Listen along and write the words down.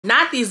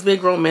Not these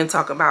big grown men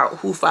talk about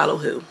who follow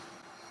who.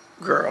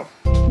 Girl.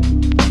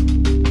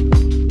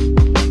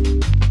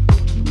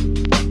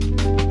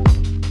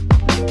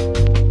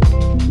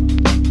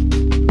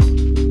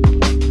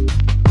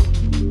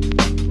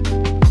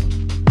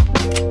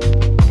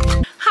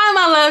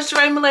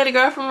 I'm a lady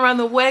girl from around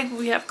the way.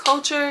 We have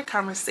culture,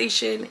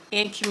 conversation,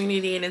 and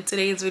community. And in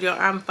today's video,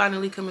 I'm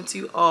finally coming to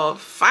you all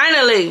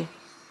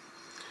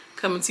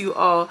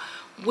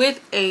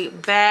with a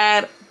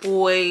Bad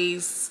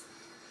Boys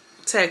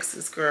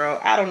Texas girl.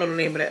 I don't know the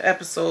name of the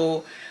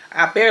episode.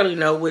 I barely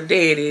know what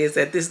day it is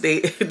that this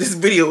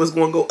video is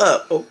going to go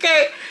up,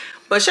 okay?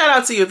 But shout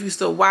out to you if you're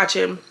still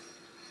watching.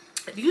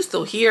 If you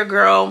still here,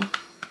 girl.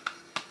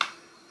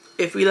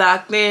 If we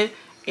locked in,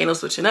 ain't no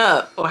switching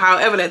up, or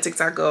however that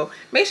TikTok go.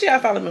 Make sure y'all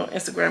follow me on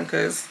Instagram,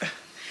 because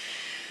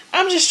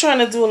I'm just trying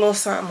to do a little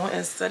something on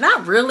Insta.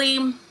 Not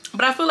really,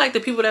 but I feel like the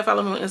people that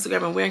follow me on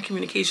Instagram and we're in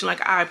communication,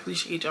 like, I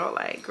appreciate y'all.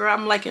 Like, girl,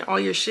 I'm liking all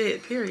your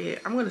shit, period.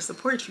 I'm going to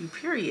support you,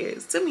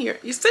 period. Send me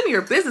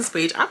your business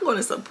page. I'm going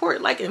to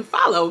support, like, and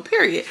follow,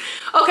 period.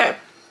 Okay,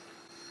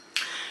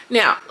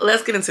 now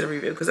let's get into the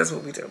review, because that's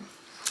what we do.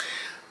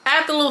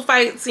 After the little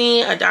fight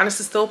scene, Adonis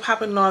is still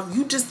popping off.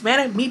 You just mad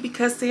at me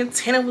because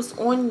Santana was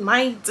on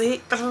my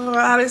dick. This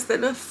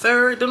and the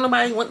third. Don't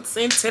nobody want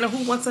Santana.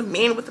 Who wants a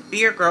man with a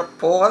beard? Girl,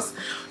 pause.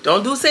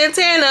 Don't do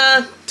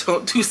Santana.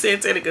 Don't do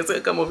Santana, because he'll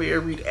come over here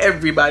and read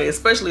everybody,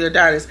 especially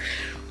Adonis.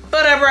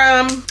 Whatever.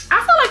 I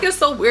feel like it's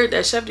so weird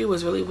that Chef D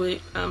was really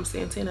with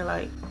Santana.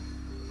 Like,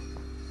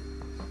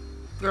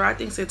 girl, I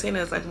think Santana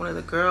is like one of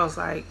the girls.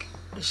 Like,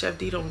 Chef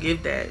D don't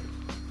give that.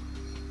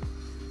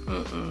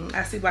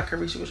 I see why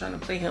Carisha was trying to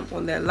play him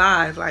on that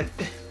live. Like,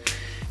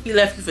 he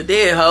left you for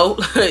dead, ho.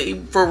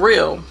 For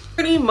real.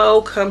 Pretty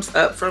Mo comes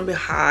up from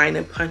behind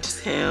and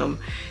punches him.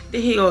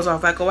 Then he goes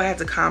off like, oh, I had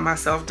to calm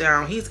myself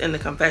down. He's in the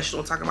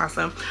confessional talking about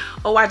something.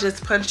 Oh, I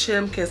just punched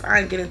him because I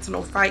ain't getting into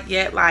no fight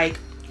yet. Like,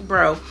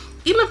 bro,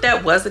 even if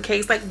that was the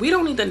case, like, we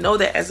don't need to know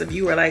that as a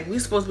viewer. Like, we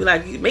supposed to be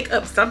like, you make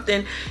up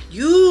something.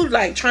 You,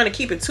 like, trying to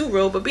keep it too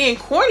real, but being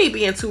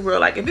too real.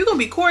 Like, if you're gonna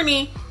be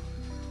corny,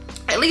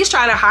 at least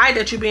try to hide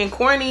that you're being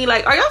corny.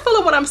 Like, are y'all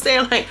feeling what I'm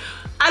saying? Like,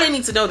 I didn't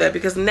need to know that,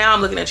 because now I'm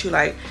looking at you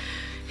like,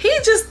 he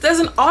just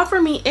doesn't offer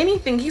me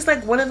anything. He's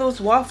like one of those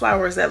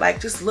wallflowers that,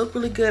 like, just look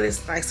really good.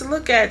 It's nice to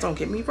look at, don't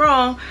get me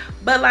wrong,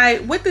 but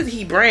like, what did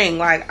he bring?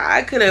 Like,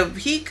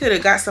 he could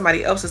have got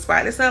somebody else's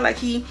spot. It's not like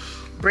he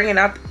bringing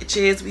out the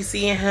bitches. We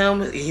seeing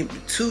him,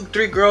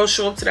 2-3 girls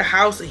show up to the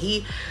house, and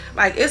he,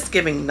 like, it's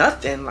giving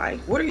nothing. Like,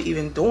 what are you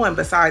even doing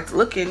besides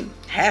looking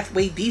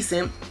halfway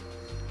decent?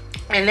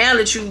 And now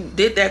that you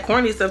did that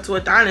corny stuff to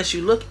Adonis,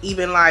 you look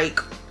even like,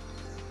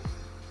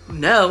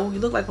 no, you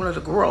look like one of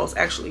the girls.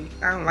 Actually,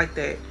 I don't like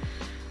that.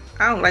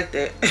 I don't like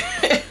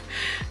that.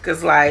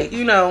 Because, like,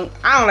 you know,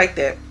 I don't like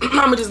that. I'm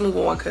going to just move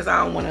on, because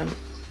I don't want to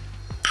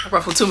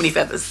ruffle too many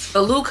feathers.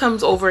 So Lou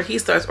comes over. He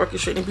starts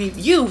orchestrating beef.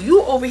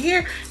 You over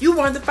here, you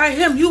wanted to fight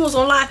him. You was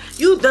online.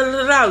 You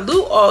da-da-da-da.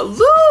 Lou,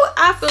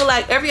 I feel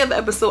like every other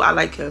episode I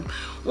like him.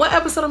 One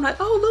episode I'm like,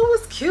 oh, Lou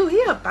was cute. He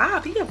a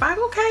vibe.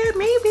 Okay,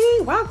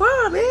 maybe. Wow,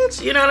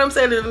 bitch. You know what I'm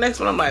saying? And the next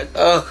one I'm like,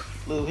 ugh,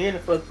 Lou, here the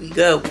fuck we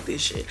go with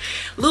this shit.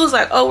 Lou's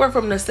like, oh, we're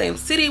from the same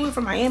city. We're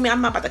from Miami. I'm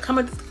not about to come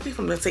in. We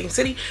from the same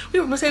city. We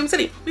from the same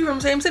city. We from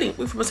the same city.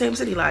 We from the same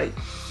city. Like,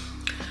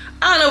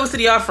 I don't know what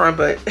city y'all from,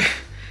 but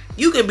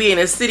you can be in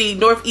a city,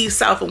 north, east,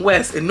 south, and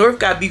west, and north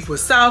got beef with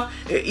south,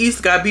 and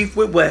east got beef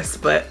with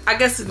west. But I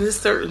guess in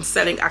this certain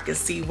setting, I can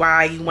see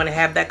why you want to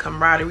have that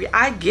camaraderie.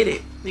 I get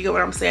it. You get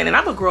what I'm saying? And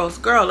I'm a girl's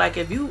girl. Like,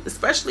 if you,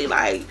 especially,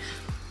 like,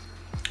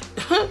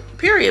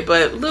 period.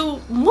 But Lou,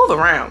 move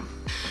around.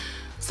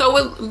 So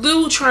with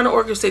Lou trying to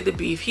orchestrate the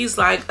beef, he's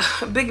like,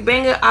 Big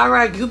Banger, all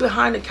right, you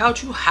behind the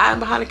couch, you hiding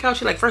behind the couch.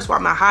 He's like, first of all,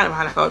 I'm not hiding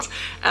behind the couch,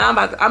 and I'm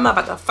not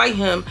about to fight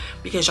him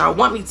because y'all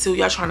want me to.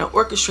 Y'all trying to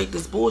orchestrate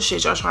this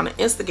bullshit. Y'all trying to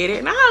instigate it,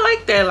 and I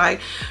like that. Like,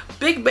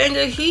 Big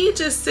Banger, he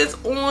just sits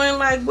on,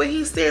 like, what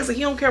he says, and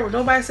he don't care what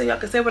nobody say. Y'all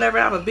can say whatever.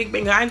 I'm a Big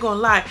Banger. I ain't gonna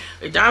lie.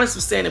 Adonis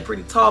was standing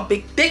pretty tall.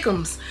 Big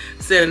Thickums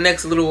sitting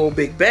next to little old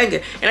Big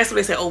Banger, and that's what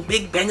they say. Oh,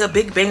 Big Banger,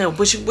 Big Banger.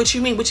 What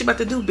you mean? What you about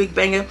to do, Big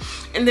Banger?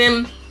 And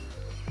then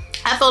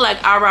I feel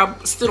like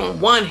Rob stood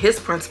on his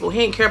principle. He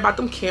didn't care about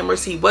them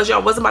cameras.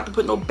 Y'all wasn't about to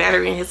put no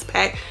battery in his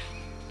pack.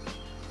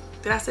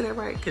 Did I say that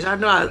right? Because y'all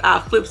know I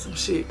flip some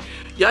shit.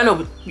 Y'all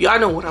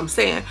know what I'm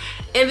saying.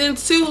 And then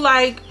two,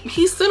 like,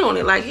 he stood on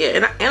it. Like,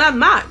 yeah, and I'm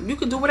not. You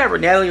can do whatever.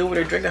 Natalie over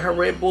there drinking her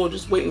Red Bull,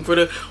 just waiting for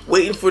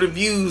the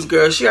views,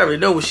 girl. She already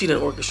know what she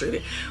done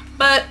orchestrated.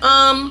 But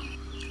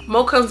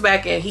Mo comes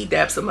back and he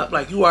daps him up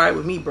like, you all right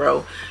with me,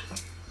 bro?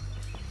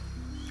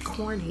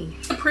 Corny.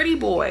 Pretty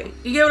boy.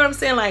 You get what I'm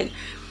saying? Like,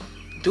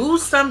 do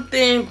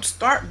something,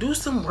 do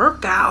some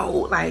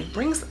workout, like,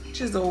 bring some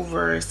bitches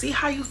over, see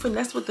how you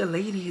finesse with the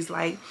ladies.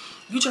 Like,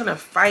 you trying to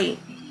fight,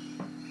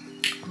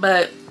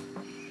 but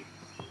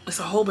it's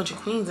a whole bunch of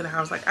queens in the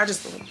house. Like, I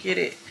just don't get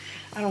it.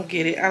 I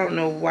don't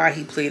know why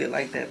he played it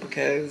like that,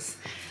 because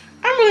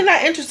I'm really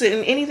not interested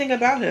in anything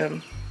about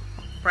him.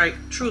 Right,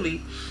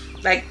 truly.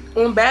 Like,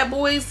 on Bad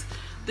Boys,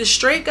 The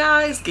straight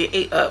guys get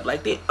ate up.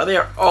 Like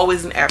they're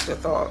always an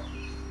afterthought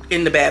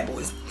in the Bad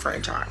Boys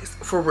franchise,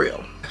 for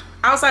real.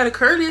 Outside of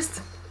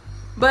Curtis,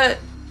 but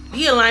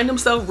he aligned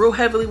himself real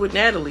heavily with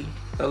Natalie,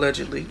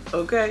 allegedly.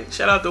 Okay,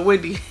 shout out to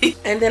Wendy.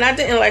 And then I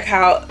didn't like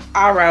how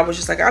Ara was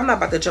just like, I'm not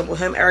about to jump on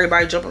him.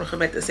 Everybody jumping on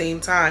him at the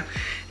same time.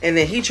 And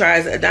then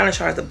Adonis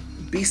tries to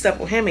beast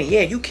up on him, and yeah,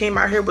 you came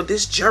out here with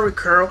this Jerry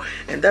curl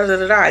and da da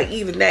da da.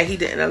 Even that, he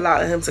didn't allow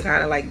him to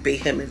kind of like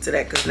bait him into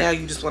that, because now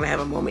you just want to have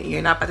a moment.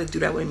 You're not about to do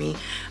that with me.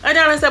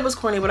 Adonis, that was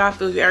corny, but I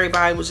feel you.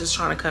 Everybody was just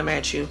trying to come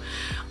at you.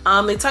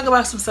 They talk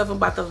about some stuff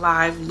about the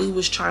live. Lou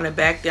was trying to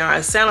back down.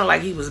 It sounded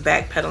like he was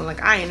backpedaling,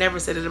 like, I ain't never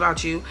said it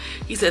about you.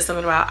 He said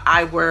something about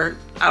I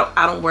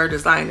don't wear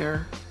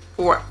designer,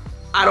 or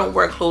I don't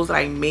wear clothes that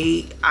I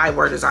made. I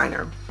wear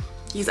designer.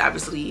 He's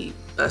obviously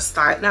a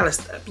style,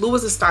 Lou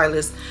was a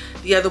stylist.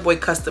 The other boy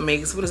custom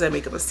makes. What does that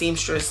make up? A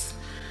seamstress,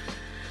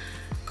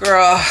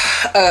 girl,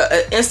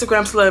 an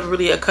Instagram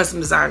celebrity, a custom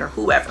designer,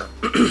 whoever.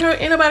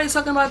 Anybody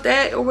talking about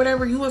that or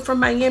whatever? You were from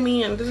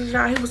Miami and da, da,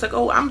 da. He was like,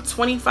 oh, I'm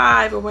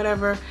 25 or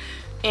whatever.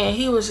 And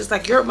he was just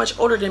like, you're much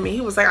older than me.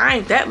 He was like, I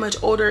ain't that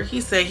much older. He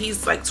said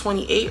he's like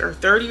 28 or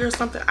 30 or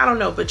something. I don't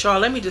know. But y'all,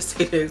 let me just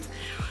say this.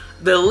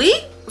 The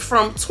leap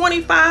from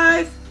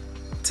 25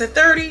 to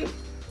 30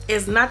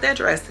 is not that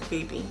drastic,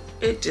 baby.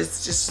 It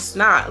just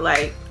not.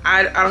 Like,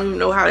 I don't even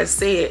know how to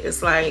say it.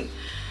 It's like,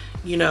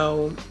 you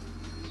know,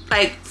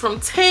 like from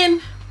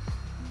 10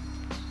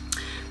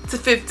 to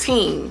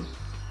 15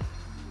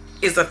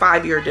 is a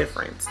 5-year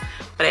difference.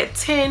 But at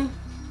 10,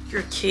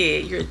 you're a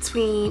kid, you're a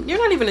tween. You're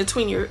not even a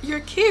tween, you're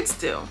a kid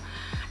still.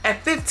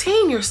 At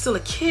 15, you're still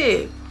a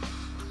kid,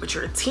 but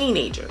you're a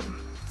teenager.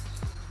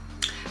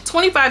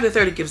 25 to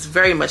 30 gives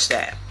very much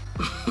that.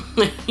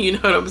 You know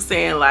what I'm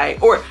saying?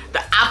 Like, or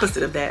the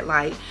opposite of that.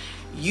 Like,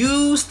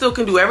 you still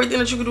can do everything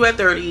that you can do at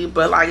 30,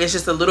 but like it's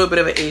just a little bit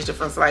of an age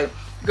difference. Like,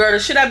 girl, the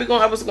shit I be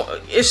going,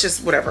 it's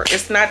just whatever.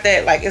 It's not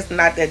that, like, it's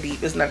not that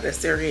deep. It's not that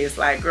serious.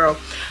 Like, girl,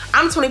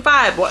 I'm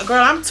 25. Boy,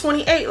 girl, I'm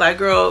 28. Like,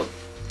 girl,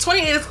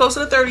 28 is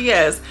closer to 30,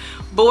 yes.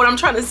 But what I'm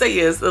trying to say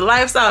is the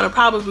lifestyle and the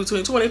problems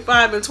between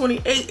 25 and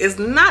 28 is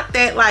not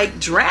that, like,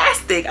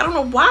 drastic. I don't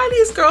know why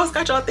these girls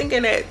got y'all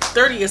thinking that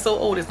 30 is so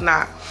old. It's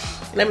not.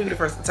 Let me be the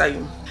first to tell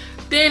you.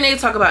 Then they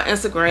talk about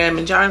Instagram,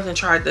 and Jonathan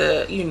tried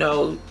to, you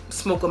know,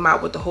 smoke him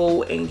out with the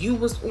whole, and you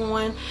was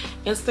on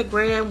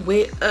Instagram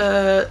with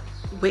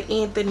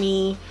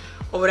Anthony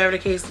or whatever the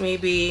case may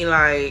be.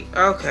 Like,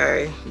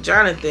 okay,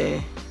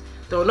 Jonathan,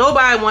 don't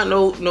nobody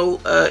want no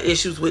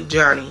issues with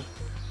Johnny.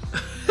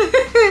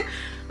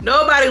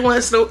 Nobody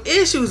wants no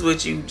issues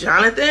with you,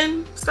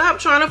 Jonathan. Stop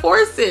trying to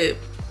force it.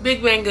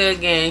 Big Banger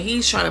again.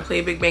 He's trying to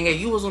play Big Banger.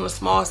 You was on a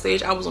small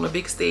stage, I was on a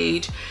big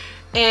stage.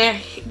 And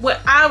what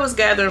I was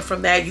gathering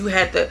from that, you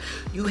had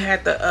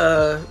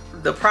the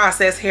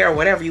processed hair or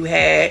whatever you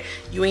had.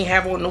 You ain't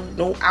have on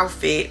no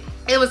outfit.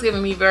 It was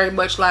giving me very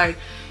much like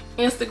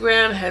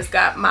Instagram has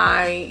got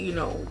my, you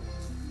know,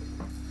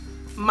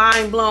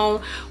 mind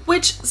blown.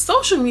 Which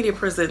social media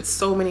presents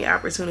so many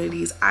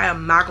opportunities. I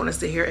am not going to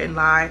sit here and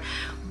lie,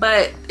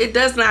 but it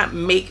does not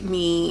make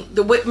me,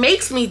 what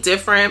makes me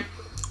different,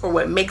 or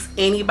what makes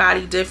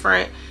anybody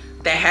different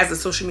that has a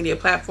social media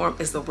platform,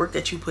 is the work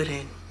that you put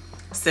in.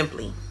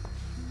 Simply,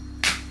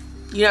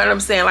 you know what I'm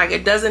saying? Like,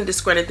 it doesn't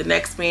discredit the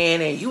next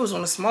man, and you was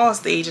on a small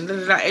stage and da,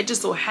 da, da. It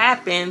just so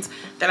happens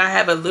that I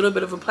have a little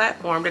bit of a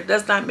platform. That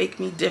does not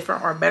make me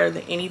different or better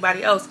than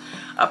anybody else.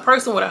 A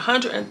person with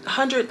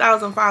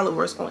 100,000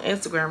 followers on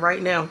Instagram right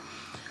now,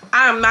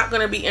 I am not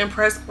going to be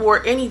impressed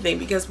or anything,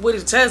 because what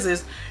it says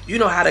is you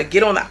know how to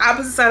get on the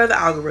opposite side of the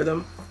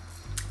algorithm,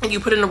 and you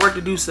put in the work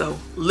to do so.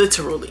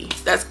 Literally,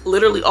 that's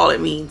literally all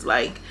it means.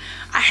 Like,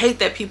 I hate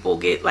that people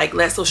get like,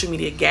 let social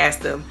media gas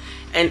them.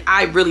 And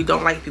I really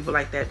don't like people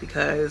like that,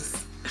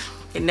 because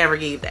it never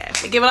gave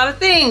that. It gave a lot of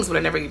things, but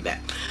it never gave that.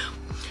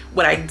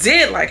 What I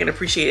did like and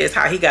appreciate is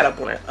how he got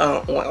up on it,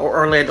 on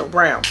Orlando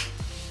Brown.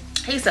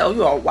 He said, oh,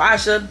 you a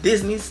wash up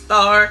Disney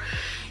star.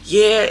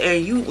 Yeah,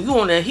 and you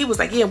on there. He was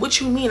like, yeah,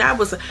 what you mean? I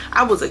was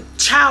a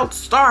child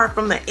star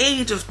from the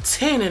age of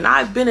 10, and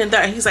I've been in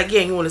that. And he's like,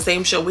 yeah, you on the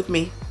same show with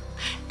me.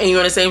 And you're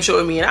on the same show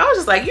with me. And I was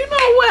just like, you know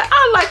what?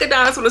 I like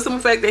Adonis for the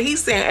simple fact that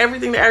he's saying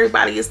everything that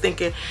everybody is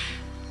thinking.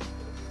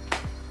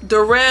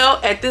 Darrell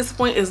at this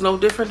point is no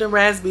different than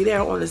Raspy. They're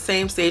on the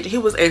same stage. He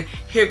was, and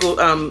here goes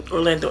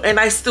Orlando, and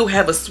I still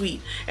have a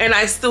suite,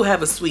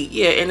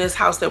 yeah, in this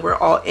house that we're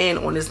all in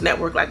on this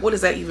network. Like, what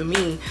does that even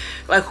mean?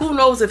 Like, who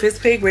knows if his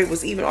pay grade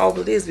was even all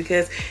it is,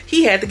 because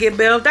he had to get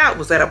bailed out.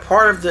 Was that a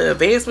part of the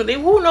advancement?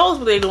 Who knows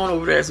what they're doing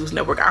over there at Zeus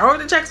Network? I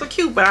heard the checks were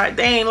cute, but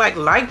they ain't like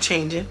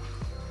life-changing.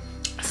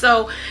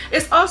 So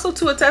it's also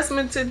to a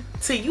testament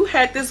to you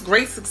had this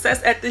great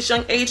success at this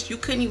young age. You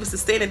couldn't even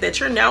sustain it, that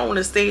you're now on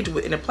a stage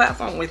with, in a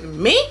platform with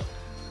me.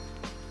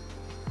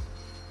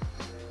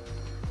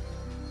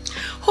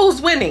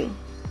 Who's winning?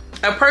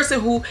 A person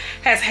who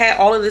has had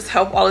all of this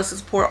help, all of this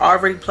support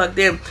already plugged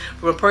in,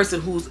 from a person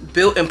who's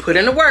built and put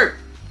in the work,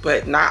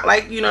 but not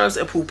like, you know what I'm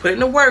saying, who put in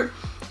the work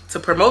to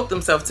promote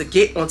themselves to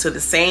get onto the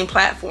same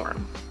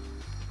platform.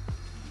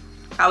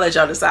 I'll let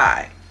y'all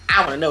decide.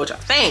 I want to know what y'all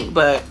think,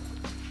 but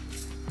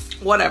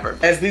whatever.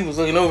 Raz B was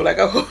looking over like,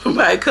 oh,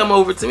 somebody come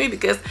over to me,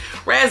 because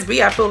Raz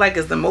B, I feel like,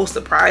 is the most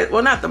surprised.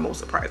 Well, not the most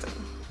surprising.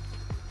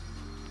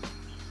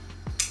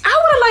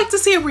 I would have liked to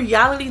see a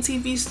reality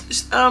TV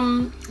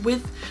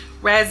with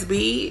Raz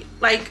B,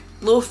 like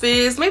Lil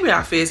Fizz. Maybe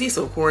not Fizz, he's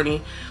so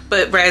corny,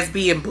 but Raz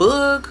B and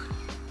Boog.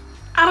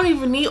 I don't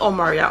even need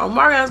Omarion.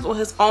 Omarion's on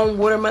his own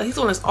watermelon. He's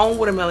on his own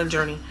watermelon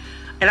journey,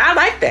 and I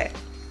like that.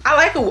 I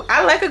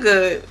like a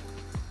good.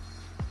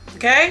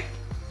 Okay,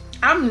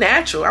 I'm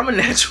natural. I'm a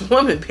natural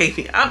woman,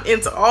 baby. I'm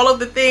into all of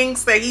the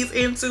things that he's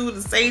into,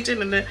 the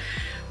saging and the.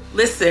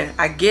 Listen,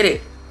 I get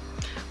it,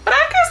 but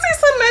I can see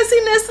some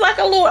messiness, like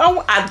a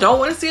little. I don't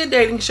want to see a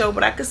dating show,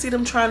 but I can see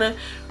them trying to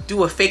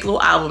do a fake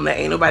little album that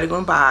ain't nobody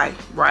gonna buy,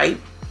 right?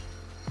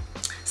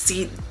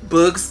 See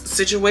Boog's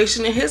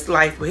situation in his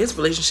life with his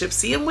relationship,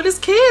 see him with his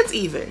kids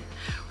even.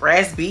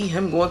 Raz B,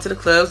 him going to the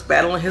clubs,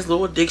 battling his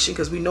little addiction,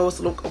 because we know it's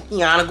a little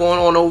Okiana going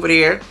on over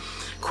there,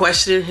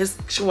 questioning his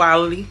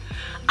sexuality.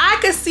 I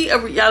could see a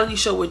reality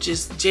show with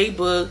just J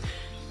Boog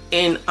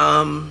and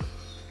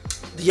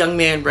the young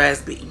man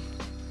Raz B.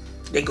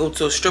 They go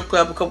to a strip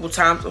club a couple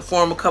times,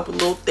 perform a couple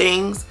little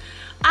things.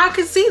 I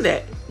could see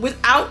that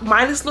without,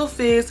 minus Lil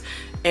Fizz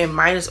and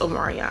minus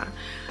Omarion.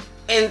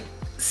 And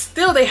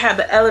still they have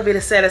the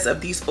elevated status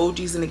of these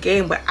OGs in the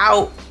game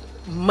without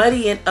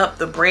muddying up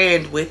the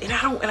brand with, and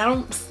I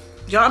don't,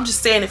 y'all, I'm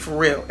just saying it for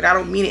real, and I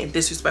don't mean it in a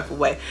disrespectful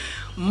way,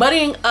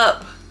 muddying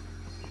up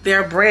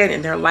their brand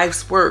and their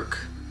life's work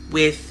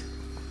with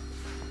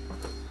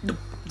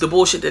the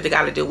bullshit that they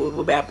got to deal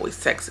with Bad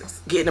Boys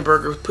Texas. Getting a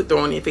burger put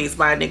thrown in your face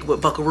by a nigga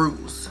with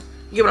buckaroos.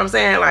 You get what I'm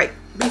saying? Like,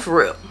 be for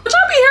real. Would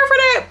y'all be here for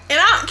that? And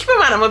I keep in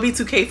mind, I'm a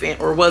B2K fan,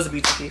 or was a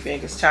B2K fan,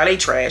 because child, they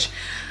trash.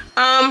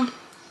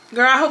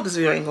 Girl, I hope this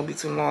video ain't gonna be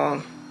too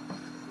long.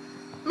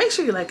 Make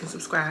sure you like and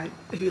subscribe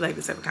if you like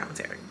this type of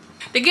commentary.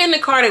 They get in the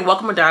car, they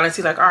welcome Adonis.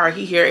 He's like, all right,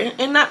 he here.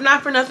 And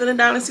not for nothing,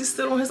 Adonis, he's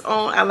still on his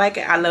own. I like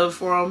it. I love it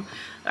for him.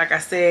 Like I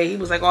said, he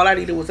was like, all I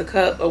needed was a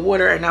cup of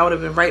water and I would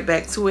have been right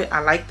back to it.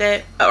 I like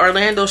that.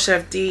 Orlando,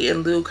 Chef D,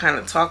 and Lou kind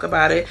of talk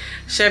about it.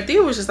 Chef D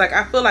was just like,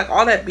 I feel like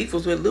all that beef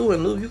was with Lou,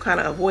 and Lou, you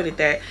kind of avoided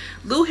that.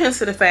 Lou hints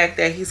to the fact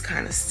that he's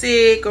kind of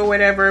sick or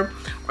whatever.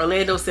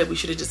 Orlando said we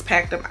should have just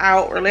packed him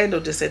out. Orlando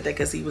just said that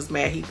because he was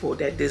mad he pulled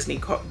that Disney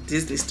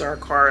Star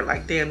card.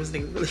 Like, damn, this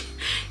nigga really,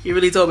 he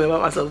really told me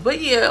about myself.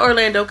 But yeah,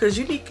 Orlando, because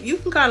you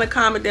can kind of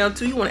calm it down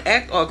too. You want to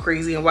act all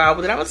crazy and wild,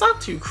 but then I'm gonna talk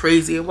to you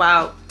crazy and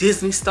wild.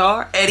 Disney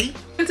Star, Eddie.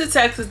 Into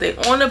Texas, they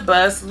on the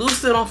bus. Lou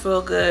still don't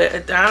feel good.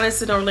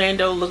 Adonis and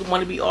Orlando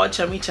want to be all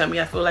chummy.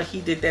 I feel like he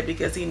did that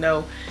because he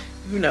know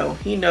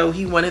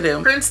he wanted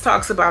them. Prince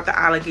talks about the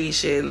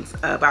allegations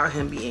about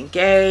him being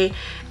gay,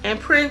 and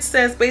Prince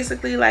says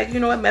basically like, you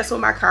know, it messed with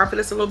my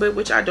confidence a little bit,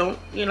 which I don't,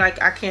 you know,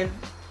 like I can't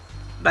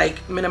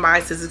like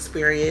minimize his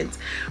experience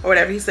or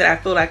whatever. He said I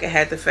feel like it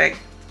had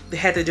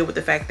to do with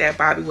the fact that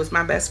Bobby was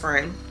my best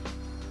friend,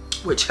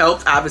 which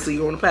helped obviously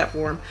on the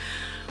platform.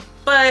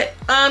 But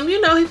you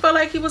know, he felt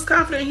like he was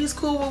confident he's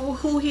cool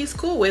with who he's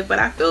cool with. But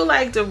I feel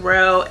like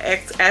Darrell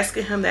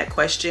asking him that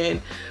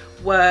question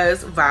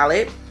was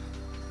valid,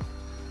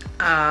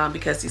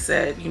 because he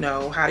said, you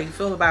know, how do you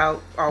feel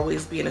about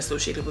always being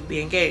associated with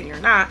being gay and you're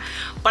not?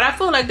 But I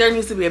feel like there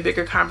needs to be a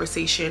bigger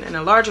conversation and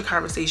a larger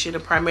conversation,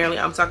 and primarily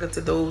I'm talking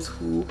to those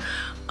who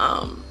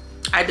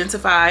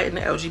identify in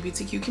the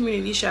LGBTQ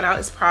community. Shout out,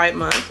 it's Pride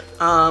Month.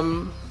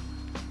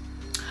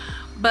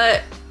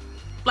 But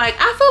like,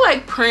 I feel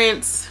like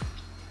Prince,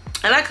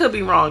 and I could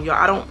be wrong,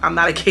 y'all, I'm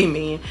not a gay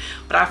man,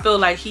 but I feel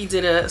like he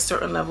did a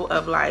certain level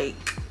of like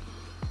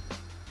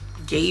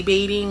gay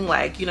baiting,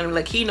 like, you know,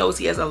 like he knows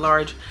he has a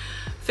large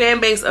fan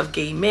base of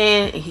gay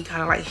men, and he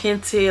kind of like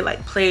hinted,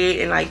 like played,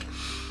 and like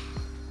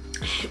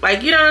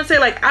you know what I'm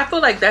saying? Like, I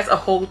feel like that's a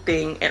whole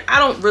thing, and I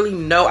don't really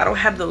know, I don't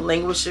have the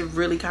language to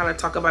really kind of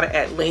talk about it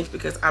at length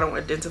because I don't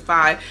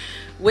identify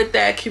with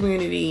that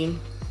community.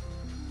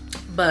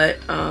 But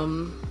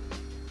and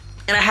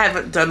I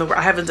haven't done the work,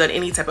 I haven't done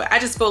any type of, I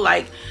just feel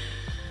like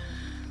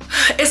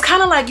it's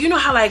kind of like, you know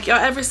how like y'all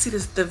ever see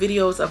the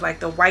videos of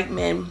like the white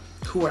men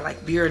who are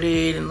like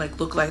bearded and like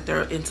look like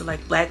they're into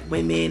like black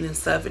women and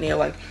stuff, and they're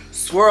like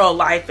swirl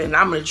life and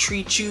I'm gonna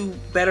treat you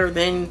better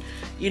than,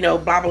 you know,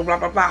 blah blah blah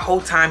blah blah,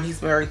 whole time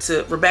he's married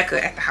to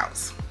Rebecca at the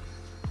house.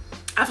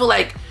 I feel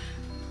like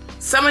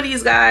some of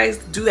these guys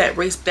do that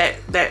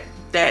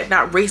that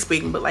not race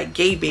baiting, but like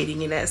gay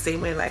baiting in that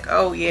same way, like,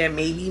 oh yeah,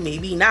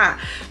 maybe not,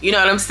 you know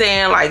what I'm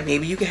saying? Like,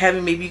 maybe you can have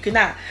it, maybe you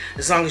cannot,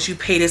 as long as you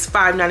pay this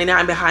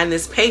 $5.99 behind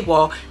this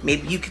paywall,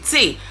 maybe you can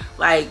see,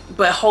 like,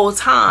 but whole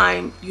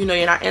time, you know,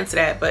 you're not into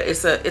that. But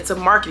it's a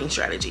marketing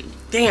strategy.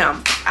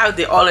 Damn, I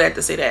did all of that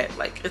to say that,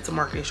 like, it's a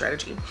marketing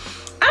strategy.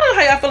 I don't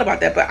know how y'all feel about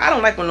that, but I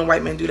don't like when the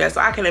white men do that,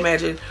 so I can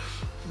imagine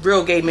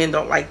real gay men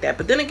don't like that.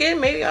 But then again,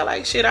 maybe I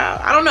like shit.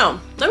 I don't know.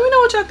 Let me know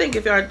what y'all think.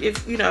 If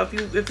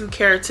you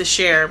care to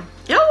share,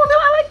 y'all,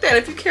 I like that.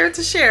 If you care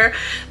to share,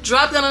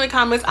 drop down in the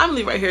comments. I'm gonna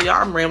leave right here,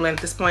 y'all. I'm rambling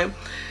at this point.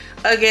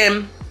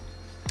 Again,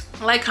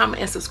 like,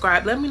 comment, and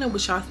subscribe. Let me know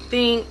what y'all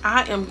think.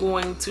 I am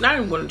going to, not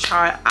even going to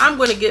try, I'm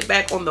going to get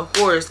back on the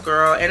horse,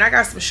 girl. And I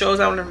got some shows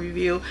I want to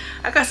review.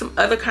 I got some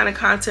other kind of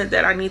content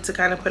that I need to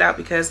kind of put out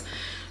because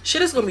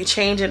shit is going to be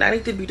changing. I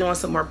need to be doing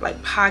some more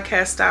like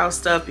podcast style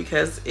stuff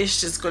because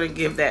it's just going to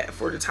give that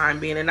for the time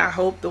being. And I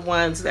hope the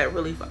ones that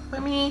really fuck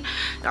with me,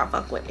 y'all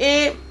fuck with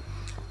it.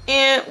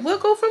 And we'll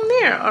go from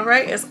there. All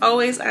right. As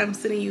always, I'm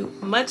sending you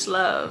much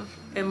love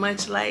and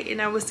much light.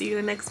 And I will see you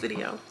in the next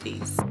video.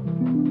 Peace.